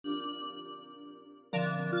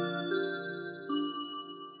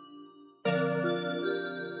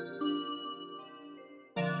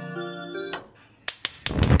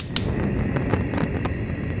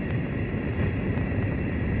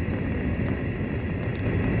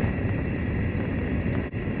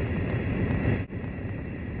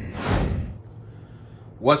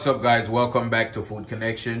What's up, guys? Welcome back to Food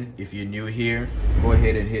Connection. If you're new here, go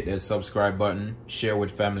ahead and hit that subscribe button, share with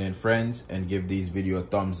family and friends, and give this video a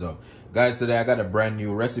thumbs up. Guys, today I got a brand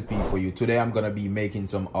new recipe for you. Today I'm gonna be making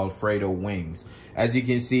some Alfredo wings. As you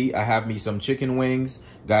can see, I have me some chicken wings.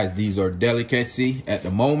 Guys, these are delicacy at the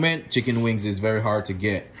moment. Chicken wings is very hard to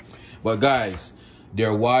get, but guys,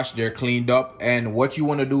 they're washed, they're cleaned up, and what you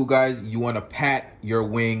want to do, guys, you want to pat your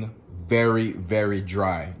wing very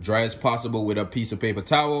dry as possible with a piece of paper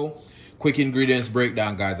towel. Quick ingredients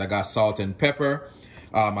breakdown, guys. I got salt and pepper.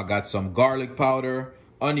 I got some garlic powder,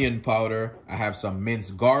 onion powder. I have some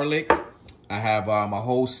minced garlic. I have a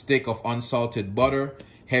whole stick of unsalted butter,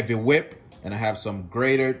 heavy whip, and I have some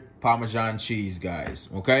grated Parmesan cheese, guys.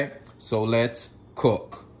 Okay, so let's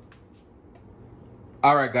cook.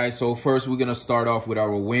 All right, guys, so first we're gonna start off with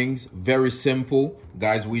our wings. Very simple,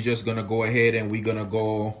 guys. We're just gonna go ahead and we're gonna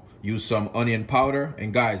go use some onion powder.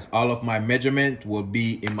 And guys, all of my measurement will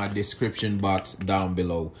be in my description box down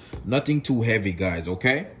below. Nothing too heavy, guys,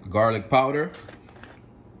 okay? Garlic powder.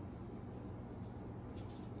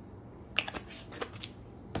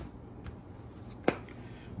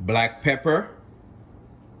 Black pepper.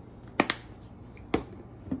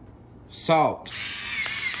 Salt.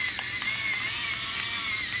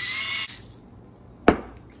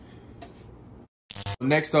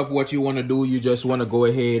 Next up, what you want to do, you just want to go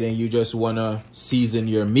ahead and you just want to season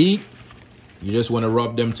your meat. You just want to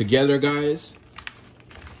rub them together, guys.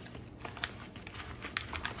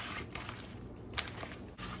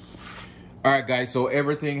 All right, guys, so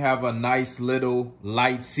everything have a nice little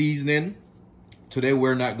light seasoning. Today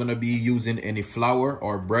we're not going to be using any flour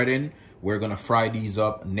or breading. We're going to fry these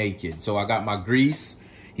up naked. So I got my grease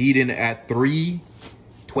heating at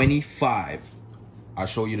 325. I'll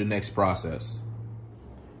show you the next process.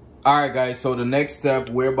 All right, guys, so the next step,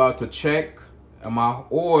 we're about to check, and my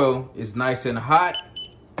oil is nice and hot,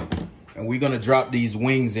 and we're gonna drop these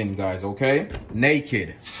wings in, guys, okay?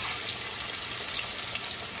 Naked.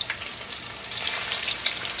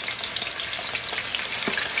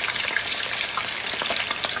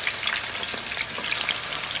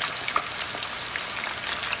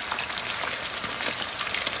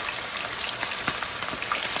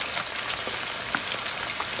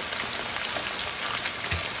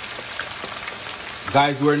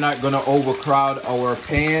 Guys, we're not gonna overcrowd our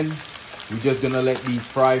pan. We're just gonna let these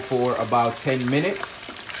fry for about 10 minutes,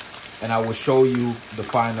 and I will show you the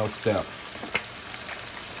final step.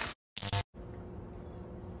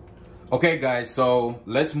 Okay, guys, so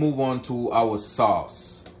let's move on to our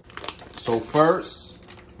sauce. So first,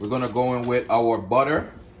 we're gonna go in with our butter.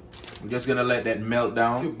 We're just gonna let that melt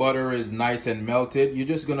down. Your butter is nice and melted. You're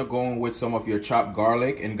just gonna go in with some of your chopped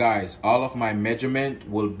garlic. And guys, all of my measurement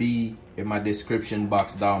will be in my description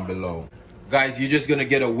box down below. Guys, you're just gonna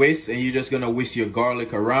get a whisk, and you're just gonna whisk your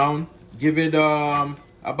garlic around. Give it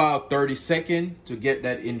about 30 seconds to get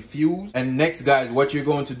that infused. And next, guys, what you're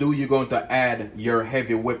going to do, you're going to add your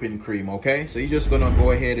heavy whipping cream, okay? So you're just gonna go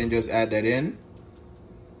ahead and just add that in.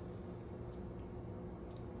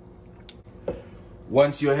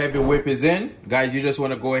 Once your heavy whip is in, guys, you just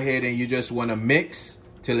want to go ahead and you just want to mix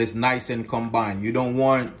till it's nice and combined. You don't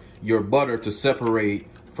want your butter to separate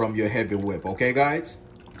from your heavy whip, okay, guys?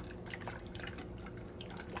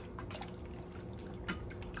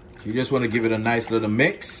 You just want to give it a nice little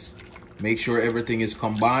mix. Make sure everything is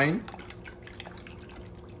combined.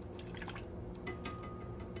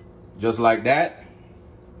 Just like that.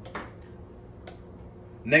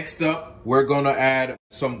 Next up, we're going to add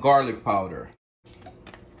some garlic powder.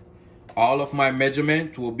 All of my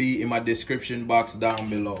measurement will be in my description box down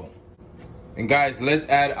below. And guys, let's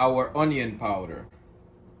add our onion powder.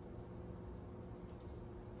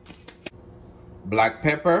 Black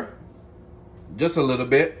pepper, just a little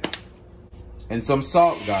bit. And some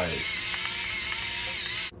salt,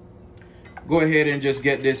 guys. Go ahead and just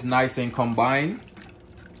get this nice and combined.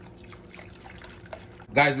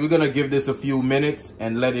 Guys, we're gonna give this a few minutes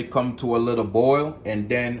and let it come to a little boil, and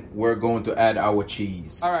then we're going to add our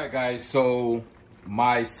cheese. All right, guys, so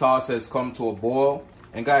my sauce has come to a boil,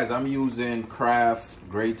 and guys, I'm using Kraft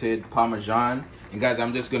grated Parmesan, and guys,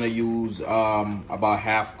 I'm just gonna use about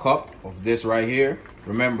half cup of this right here.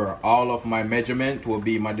 Remember, all of my measurement will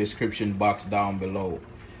be in my description box down below.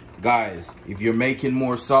 Guys, if you're making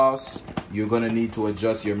more sauce, you're gonna need to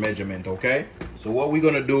adjust your measurement, okay? So what we're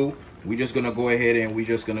gonna do, we're just gonna go ahead and we're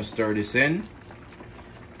just gonna stir this in.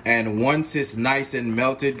 And once it's nice and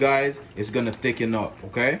melted, guys, it's gonna thicken up,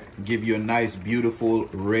 okay? Give you a nice, beautiful,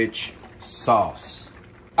 rich sauce.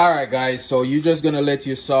 All right, guys, so you're just gonna let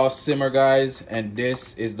your sauce simmer, guys, and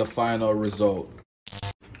this is the final result.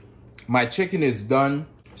 My chicken is done.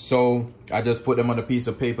 So I just put them on a piece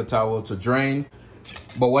of paper towel to drain.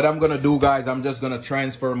 But what I'm gonna do, guys, I'm just gonna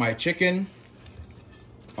transfer my chicken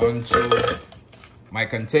onto my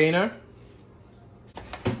container.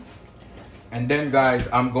 And then, guys,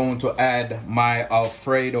 I'm going to add my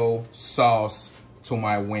Alfredo sauce to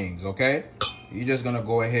my wings, okay? You're just gonna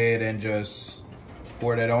go ahead and just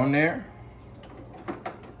pour that on there.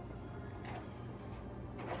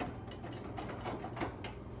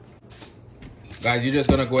 Guys, you're just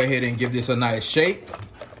gonna go ahead and give this a nice shake.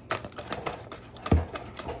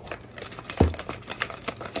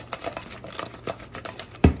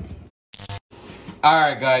 All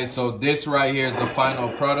right, guys, so this right here is the final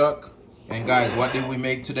product. And guys, what did we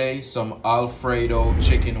make today? Some Alfredo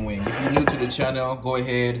chicken wing. If you're new to the channel, go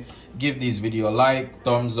ahead, give this video a like,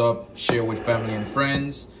 thumbs up, share with family and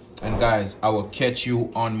friends. And guys, I will catch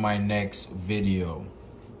you on my next video.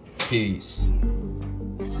 Peace.